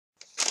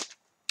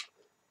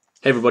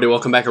Hey everybody,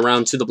 welcome back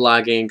around to the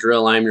Blog and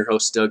Grill. I'm your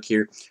host Doug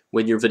here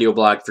with your video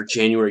blog for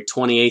January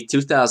 28th,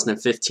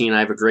 2015. I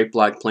have a great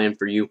blog planned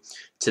for you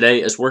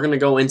today as we're going to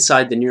go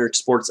inside the New York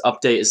sports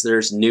update as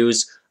there's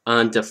news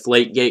on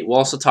Deflategate. We'll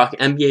also talk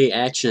NBA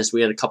action as we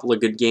had a couple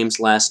of good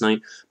games last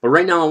night. But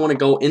right now I want to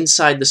go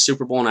inside the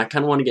Super Bowl and I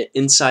kind of want to get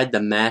inside the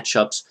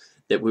matchups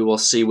that we will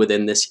see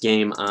within this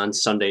game on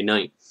Sunday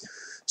night.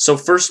 So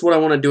first what I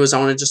want to do is I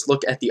want to just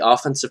look at the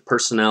offensive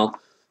personnel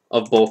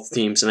of both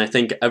teams, and I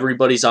think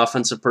everybody's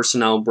offensive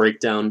personnel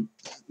breakdown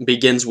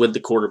begins with the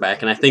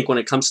quarterback. And I think when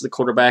it comes to the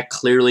quarterback,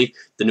 clearly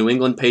the New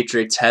England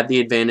Patriots have the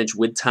advantage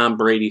with Tom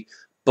Brady,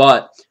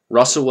 but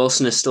Russell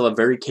Wilson is still a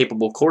very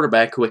capable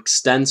quarterback who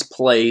extends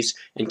plays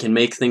and can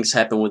make things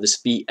happen with his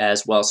feet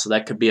as well, so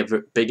that could be a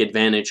big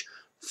advantage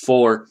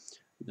for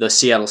the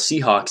Seattle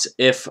Seahawks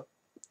if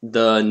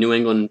the New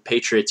England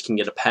Patriots can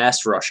get a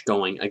pass rush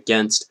going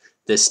against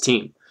this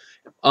team.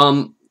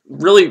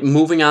 Really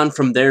moving on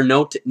from there,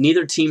 note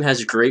neither team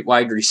has great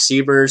wide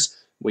receivers.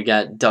 We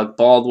got Doug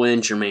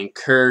Baldwin, Jermaine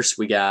Kearse.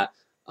 We got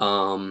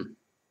on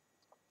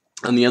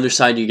the other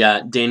side you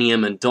got Danny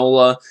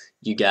Amendola.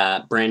 You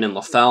got Brandon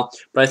LaFell.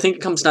 But I think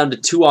it comes down to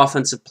two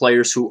offensive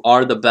players who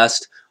are the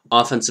best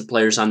offensive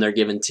players on their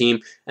given team.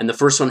 And the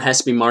first one has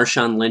to be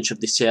Marshawn Lynch of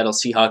the Seattle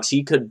Seahawks.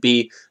 He could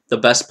be the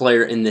best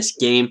player in this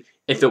game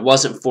if it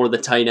wasn't for the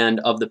tight end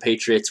of the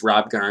Patriots,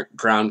 Rob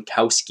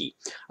Gronkowski.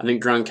 I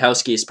think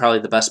Gronkowski is probably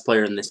the best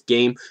player in this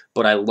game,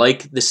 but I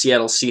like the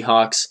Seattle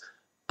Seahawks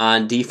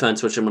on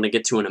defense, which I'm going to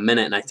get to in a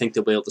minute, and I think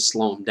they'll be able to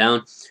slow them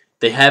down.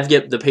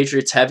 The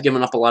Patriots have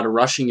given up a lot of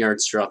rushing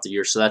yards throughout the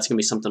year, so that's going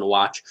to be something to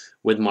watch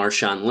with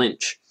Marshawn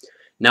Lynch.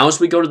 Now as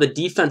we go to the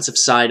defensive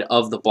side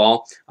of the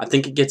ball, I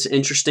think it gets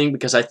interesting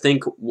because I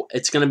think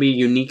it's going to be a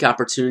unique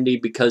opportunity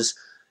because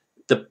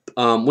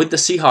with the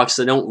Seahawks,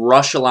 they don't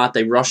rush a lot.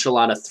 They rush a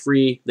lot of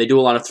three. They do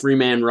a lot of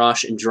three-man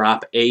rush and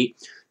drop 8.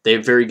 They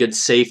have very good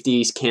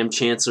safeties. Cam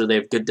Chancellor. They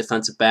have good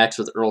defensive backs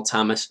with Earl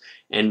Thomas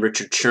and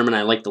Richard Sherman.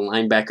 I like the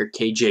linebacker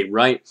KJ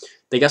Wright.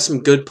 They got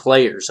some good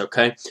players,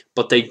 okay?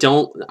 But they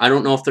don't. I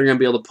don't know if they're going to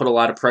be able to put a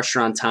lot of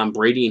pressure on Tom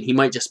Brady, and he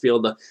might just be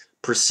able to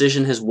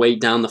precision his way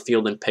down the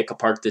field and pick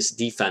apart this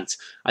defense.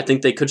 I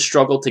think they could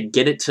struggle to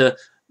get it to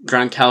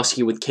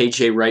Gronkowski with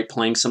KJ Wright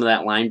playing some of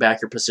that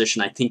linebacker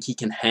position. I think he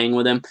can hang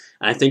with him.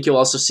 And I think you'll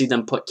also see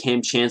them put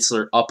Cam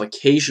Chancellor up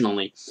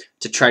occasionally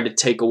to try to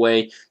take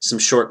away some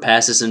short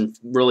passes and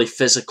really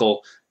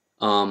physical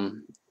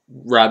Rob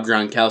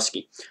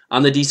Gronkowski.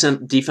 On the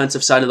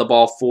defensive side of the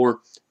ball for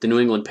the New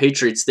England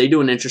Patriots, they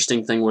do an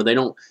interesting thing where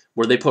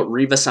they put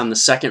Revis on the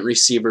second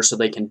receiver so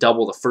they can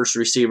double the first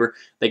receiver.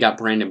 They got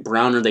Brandon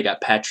Browner. They got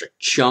Patrick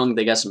Chung.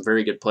 They got some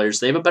very good players.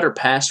 They have a better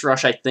pass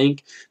rush, I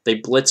think. They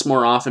blitz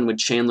more often with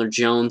Chandler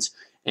Jones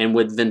and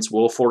with Vince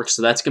Wilfork,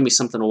 so that's going to be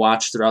something to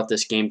watch throughout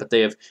this game. But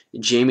they have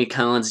Jamie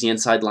Collins, the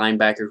inside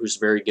linebacker, who's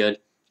very good.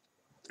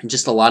 And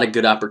just a lot of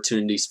good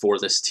opportunities for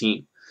this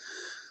team.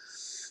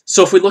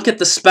 So if we look at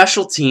the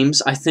special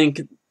teams, I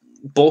think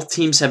both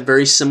teams have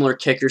very similar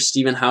kickers.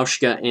 Steven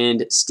Hauschka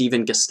and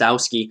Steven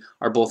Gostowski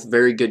are both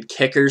very good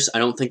kickers. I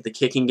don't think the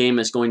kicking game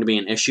is going to be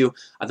an issue.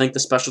 I think the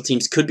special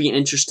teams could be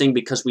interesting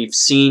because we've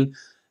seen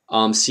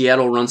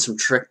Seattle run some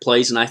trick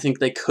plays, and I think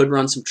they could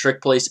run some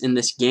trick plays in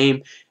this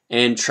game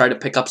and try to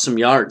pick up some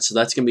yards. So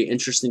that's going to be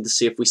interesting to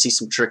see if we see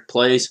some trick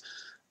plays.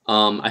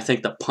 I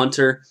think the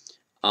punter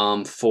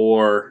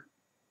for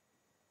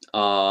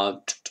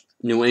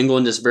New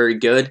England is very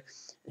good.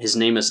 His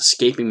name is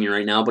escaping me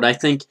right now, but I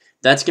think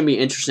that's going to be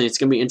interesting. It's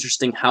going to be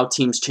interesting how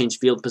teams change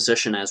field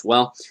position as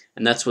well,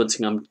 and that's what it's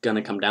going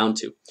to come down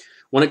to.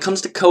 When it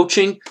comes to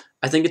coaching,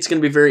 I think it's going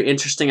to be very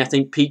interesting. I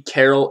think Pete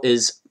Carroll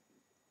is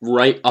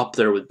right up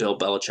there with Bill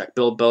Belichick.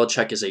 Bill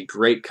Belichick is a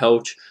great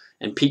coach,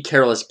 and Pete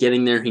Carroll is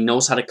getting there. He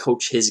knows how to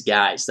coach his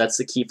guys. That's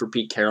the key for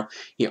Pete Carroll.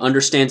 He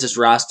understands his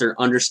roster,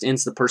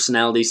 understands the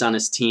personalities on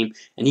his team,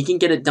 and he can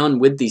get it done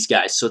with these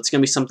guys. So it's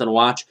going to be something to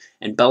watch,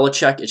 and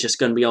Belichick is just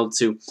going to be able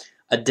to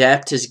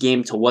adapt his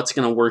game to what's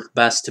going to work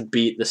best to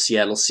beat the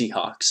Seattle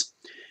Seahawks.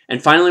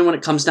 And finally, when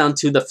it comes down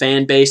to the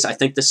fan base, I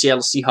think the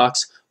Seattle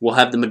Seahawks will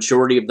have the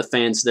majority of the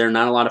fans there.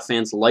 Not a lot of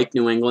fans like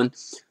New England.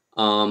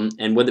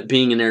 And with it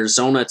being in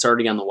Arizona, it's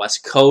already on the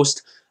West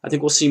Coast. I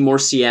think we'll see more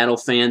Seattle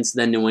fans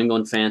than New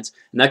England fans.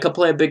 And that could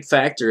play a big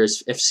factor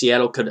if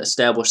Seattle could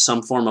establish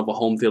some form of a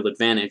home field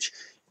advantage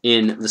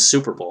in the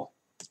Super Bowl.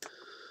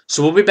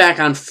 So we'll be back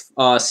on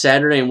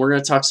Saturday, and we're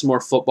going to talk some more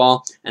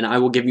football, and I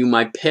will give you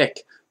my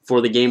pick for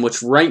the game,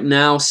 which right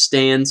now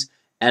stands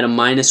at a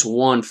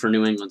 -1 for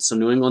New England. So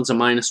New England's a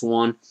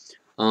 -1.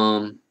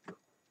 And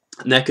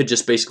that could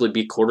just basically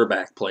be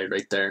quarterback play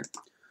right there.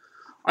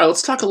 All right,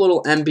 let's talk a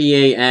little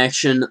NBA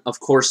action.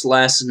 Of course,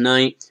 last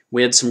night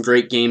we had some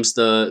great games.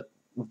 The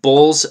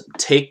Bulls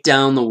take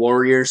down the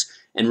Warriors,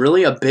 and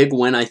really a big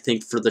win, I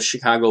think, for the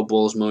Chicago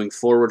Bulls moving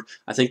forward.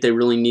 I think they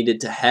really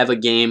needed to have a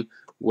game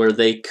where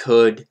they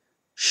could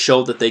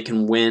show that they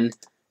can win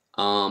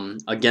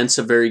against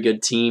a very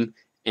good team.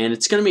 And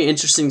it's going to be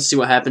interesting to see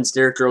what happens.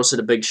 Derrick Rose hit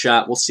a big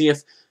shot. We'll see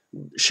if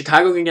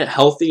Chicago can get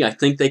healthy. I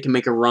think they can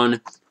make a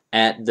run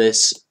at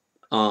this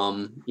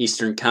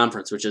Eastern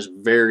Conference, which is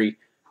very,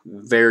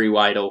 very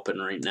wide open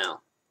right now.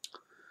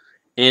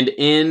 And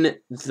in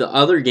the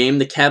other game,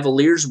 the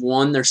Cavaliers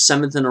won their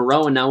 7th in a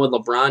row, and now with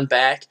LeBron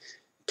back,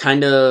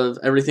 kind of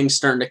everything's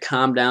starting to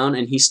calm down,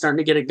 and he's starting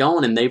to get it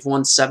going, and they've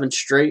won 7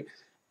 straight,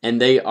 and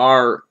they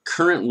are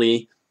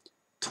currently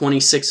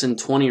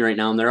 26-20 right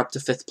now, and they're up to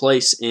 5th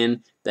place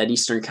in that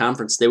Eastern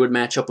Conference. They would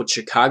match up with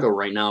Chicago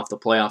right now if the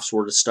playoffs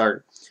were to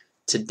start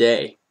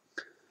today.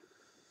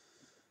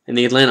 And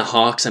the Atlanta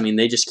Hawks, I mean,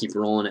 they just keep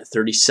rolling at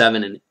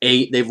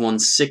 37-8. They've won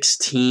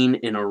 16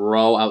 in a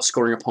row,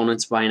 outscoring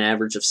opponents by an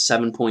average of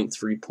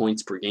 7.3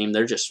 points per game.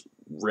 They're just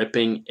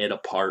ripping it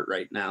apart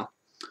right now.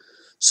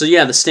 So,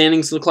 yeah, the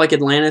standings look like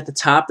Atlanta at the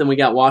top. Then we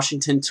got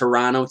Washington,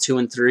 Toronto,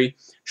 2-3.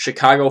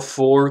 Chicago,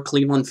 4.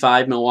 Cleveland,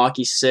 5.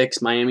 Milwaukee,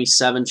 6. Miami,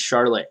 7.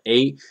 Charlotte,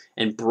 8.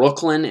 And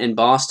Brooklyn and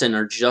Boston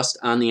are just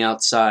on the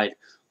outside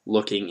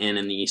looking in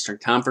the Eastern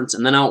Conference.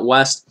 And then out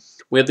west,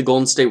 we have the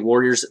Golden State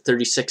Warriors at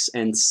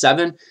 36-7.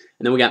 And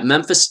then we got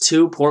Memphis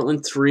 2,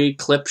 Portland 3,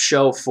 Clip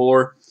Show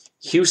 4,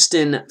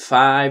 Houston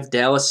 5,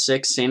 Dallas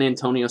 6, San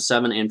Antonio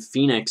 7, and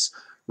Phoenix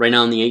right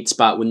now in the 8th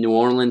spot with New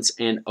Orleans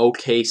and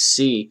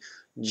OKC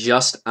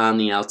just on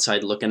the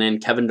outside looking in.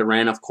 Kevin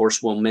Durant, of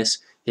course, will miss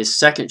his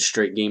 2nd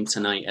straight game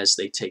tonight as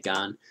they take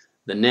on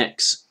the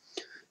Knicks.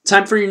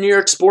 Time for your New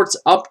York sports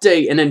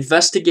update. An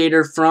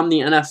investigator from the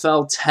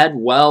NFL, Ted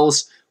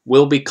Wells,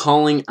 will be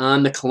calling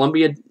on the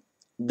Columbia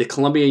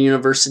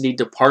University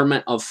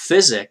Department of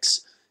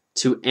Physics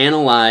to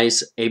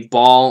analyze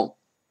ball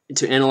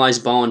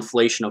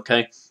inflation,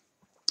 okay?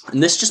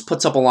 And this just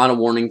puts up a lot of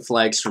warning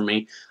flags for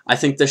me. I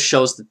think this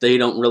shows that they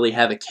don't really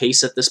have a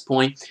case at this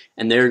point,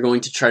 and they're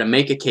going to try to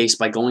make a case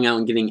by going out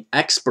and getting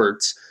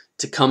experts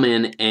to come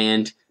in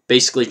and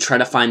basically try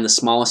to find the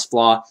smallest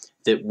flaw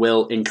that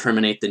will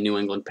incriminate the New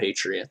England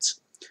Patriots.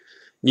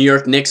 New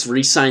York Knicks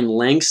re-signed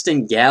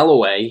Langston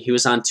Galloway. He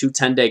was on 2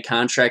 10-day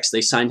contracts.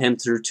 They signed him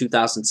through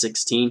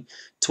 2016.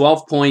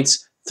 12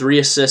 points, 3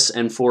 assists,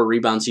 and 4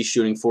 rebounds. He's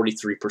shooting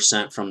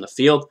 43% from the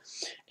field.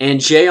 And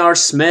J.R.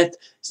 Smith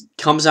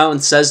comes out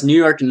and says New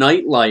York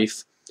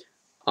nightlife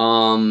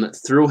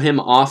threw him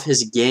off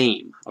his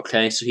game.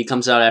 Okay, so he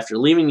comes out after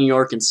leaving New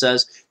York and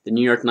says the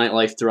New York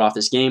nightlife threw off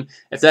his game.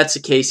 If that's the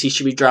case, he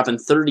should be dropping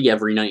 30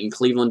 every night in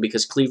Cleveland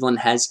because Cleveland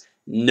has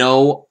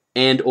no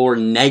and or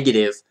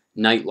negative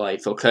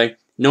nightlife, okay?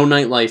 No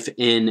nightlife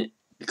in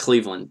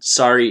Cleveland.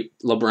 Sorry,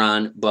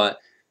 LeBron, but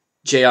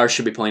JR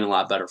should be playing a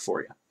lot better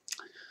for you.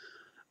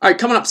 All right,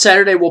 coming up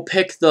Saturday, we'll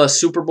pick the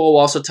Super Bowl.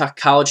 We'll also talk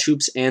college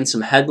hoops and some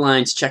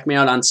headlines. Check me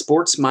out on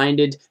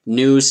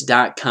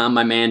sportsmindednews.com.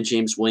 My man,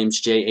 James Williams,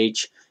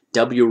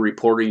 JHW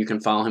Reporter. You can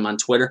follow him on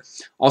Twitter.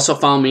 Also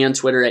follow me on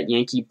Twitter at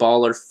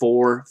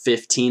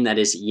YankeeBaller415. That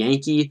is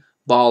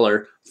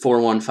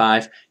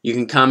YankeeBaller415. You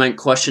can comment,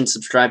 question,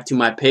 subscribe to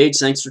my page.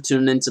 Thanks for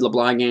tuning in to the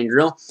Blog and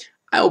Drill.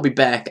 I will be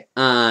back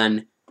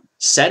on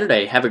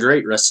Saturday. Have a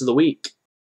great rest of the week.